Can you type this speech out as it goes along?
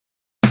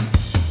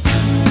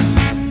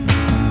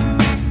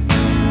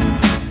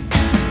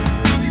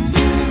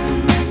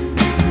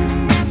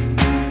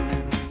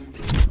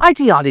IT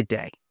Audit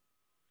Day.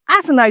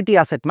 As an IT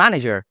asset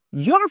manager,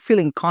 you're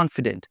feeling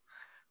confident.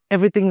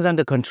 Everything's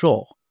under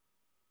control.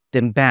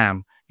 Then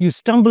bam, you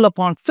stumble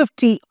upon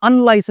 50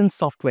 unlicensed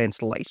software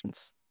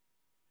installations.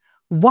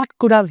 What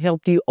could have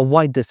helped you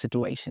avoid this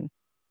situation?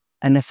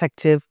 An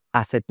effective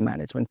asset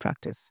management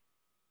practice.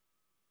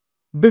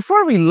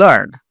 Before we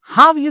learn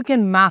how you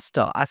can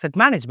master asset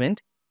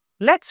management,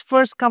 let's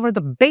first cover the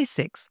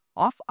basics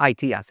of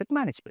IT asset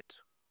management.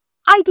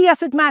 IT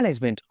asset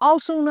management,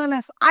 also known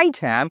as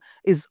ITAM,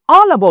 is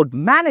all about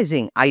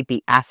managing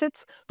IT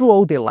assets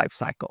throughout their life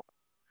cycle.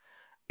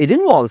 It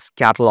involves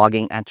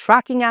cataloging and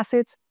tracking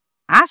assets,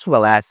 as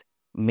well as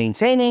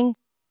maintaining,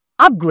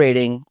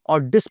 upgrading, or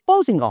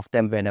disposing of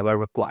them whenever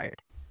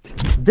required.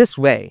 This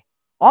way,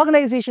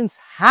 organizations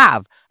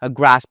have a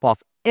grasp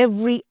of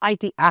every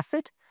IT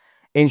asset,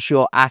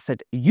 ensure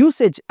asset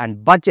usage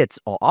and budgets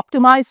are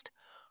optimized,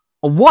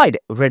 avoid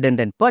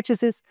redundant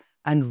purchases,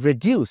 and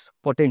reduce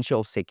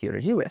potential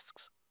security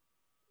risks.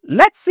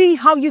 Let's see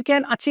how you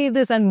can achieve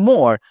this and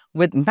more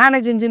with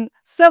ManageEngine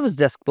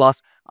ServiceDesk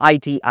Plus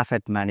IT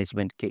asset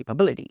management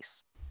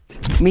capabilities.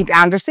 Meet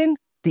Anderson,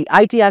 the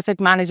IT asset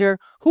manager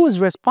who is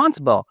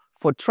responsible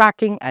for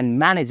tracking and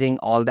managing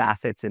all the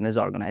assets in his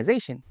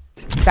organization.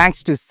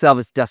 Thanks to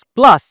ServiceDesk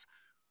Plus,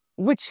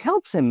 which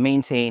helps him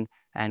maintain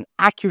an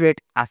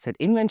accurate asset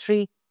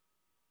inventory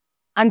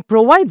and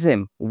provides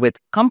him with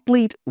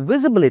complete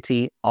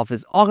visibility of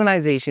his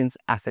organization's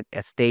asset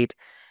estate,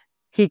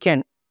 he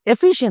can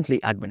efficiently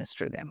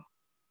administer them.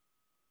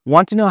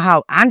 Want to know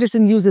how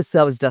Anderson uses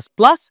ServiceDesk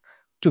Plus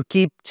to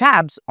keep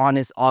tabs on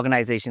his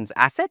organization's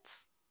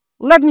assets?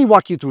 Let me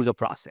walk you through the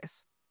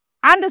process.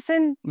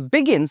 Anderson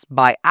begins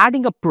by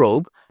adding a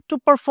probe to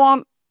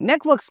perform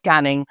network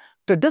scanning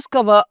to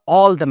discover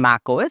all the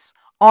macOS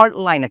or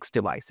Linux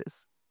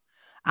devices,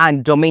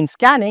 and domain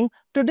scanning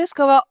to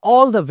discover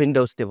all the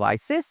Windows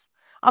devices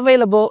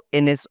available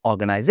in his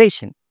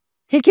organization.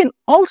 He can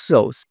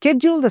also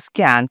schedule the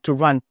scan to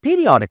run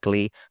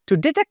periodically to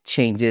detect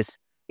changes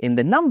in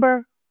the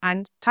number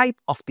and type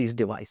of these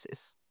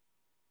devices.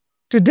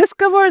 To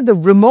discover the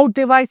remote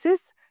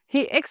devices,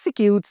 he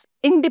executes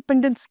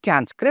independent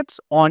scan scripts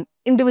on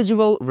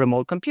individual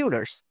remote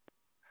computers.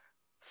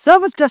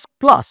 ServiceDesk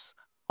Plus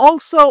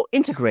also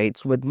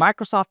integrates with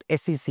Microsoft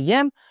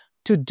SCCM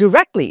to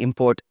directly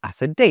import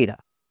asset data.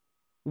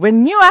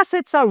 When new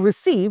assets are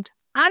received,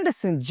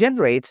 Anderson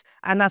generates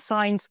and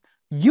assigns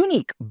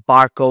unique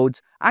barcodes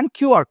and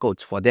QR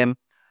codes for them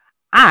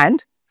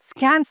and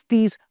scans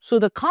these so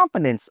the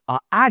components are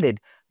added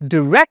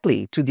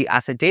directly to the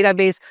asset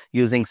database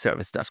using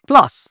ServiceDesk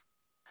Plus.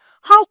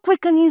 How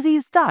quick and easy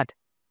is that?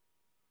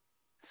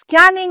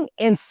 Scanning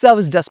in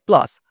ServiceDesk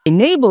Plus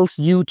enables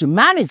you to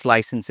manage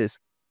licenses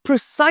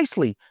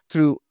precisely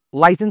through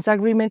license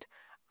agreement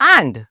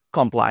and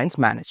compliance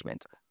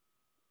management.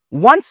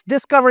 Once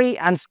discovery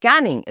and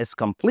scanning is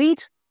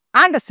complete,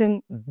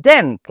 Anderson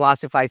then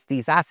classifies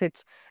these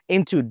assets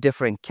into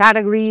different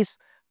categories,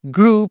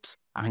 groups,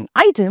 and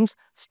items,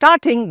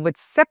 starting with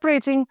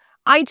separating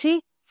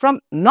IT from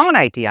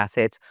non-IT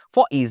assets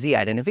for easy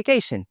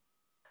identification.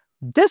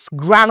 This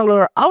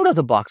granular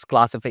out-of-the-box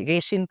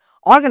classification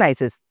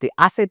organizes the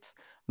assets,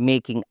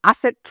 making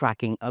asset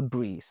tracking a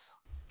breeze.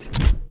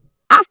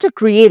 After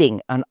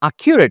creating an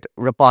accurate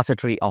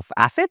repository of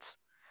assets,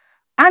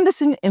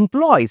 Anderson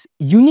employs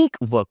unique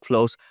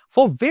workflows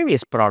for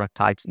various product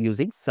types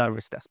using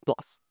ServiceDesk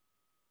Plus.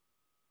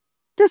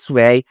 This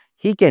way,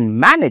 he can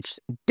manage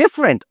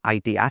different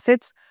IT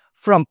assets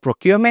from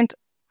procurement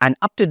and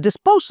up to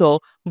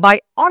disposal by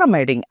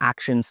automating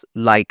actions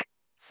like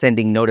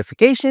sending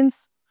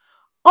notifications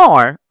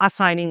or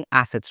assigning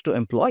assets to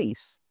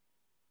employees.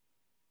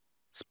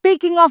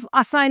 Speaking of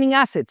assigning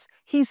assets,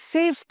 he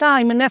saves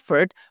time and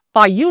effort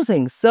by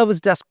using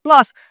ServiceDesk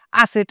Plus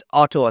Asset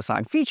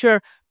Auto-Assign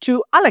feature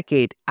to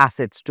allocate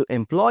assets to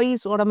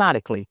employees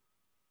automatically.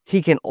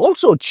 He can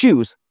also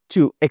choose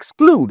to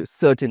exclude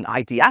certain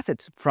IT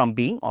assets from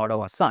being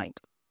auto-assigned.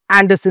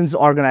 Anderson's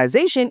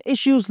organization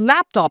issues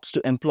laptops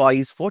to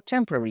employees for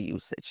temporary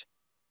usage.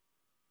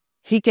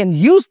 He can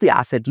use the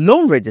asset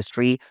loan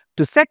registry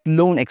to set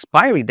loan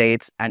expiry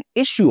dates and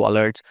issue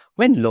alerts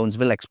when loans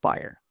will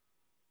expire.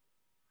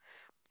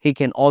 He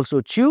can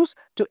also choose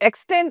to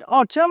extend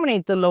or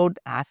terminate the loan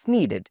as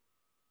needed.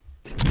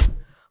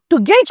 To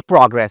gauge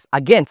progress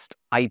against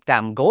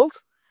ITAM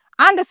goals,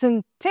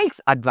 Anderson takes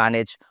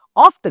advantage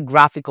of the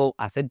graphical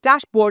asset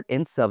dashboard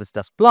in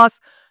ServiceDesk Plus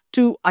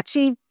to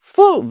achieve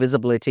full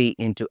visibility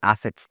into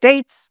asset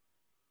states,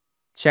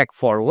 check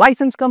for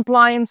license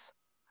compliance,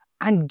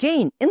 and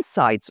gain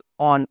insights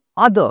on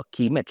other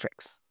key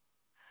metrics.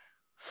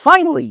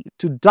 Finally,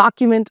 to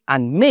document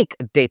and make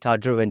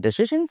data-driven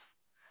decisions,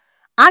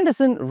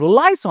 Anderson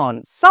relies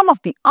on some of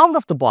the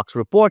out-of-the-box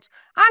reports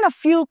and a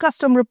few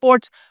custom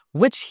reports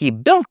which he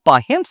built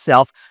by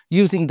himself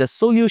using the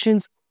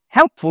solution's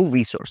helpful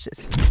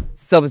resources.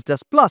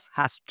 ServiceDesk Plus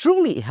has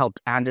truly helped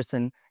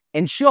Anderson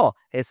ensure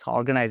his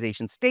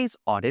organization stays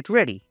audit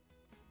ready.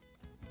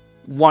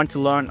 Want to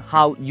learn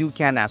how you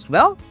can as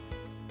well?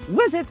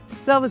 Visit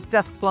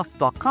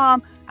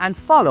servicedeskplus.com and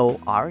follow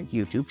our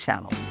YouTube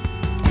channel.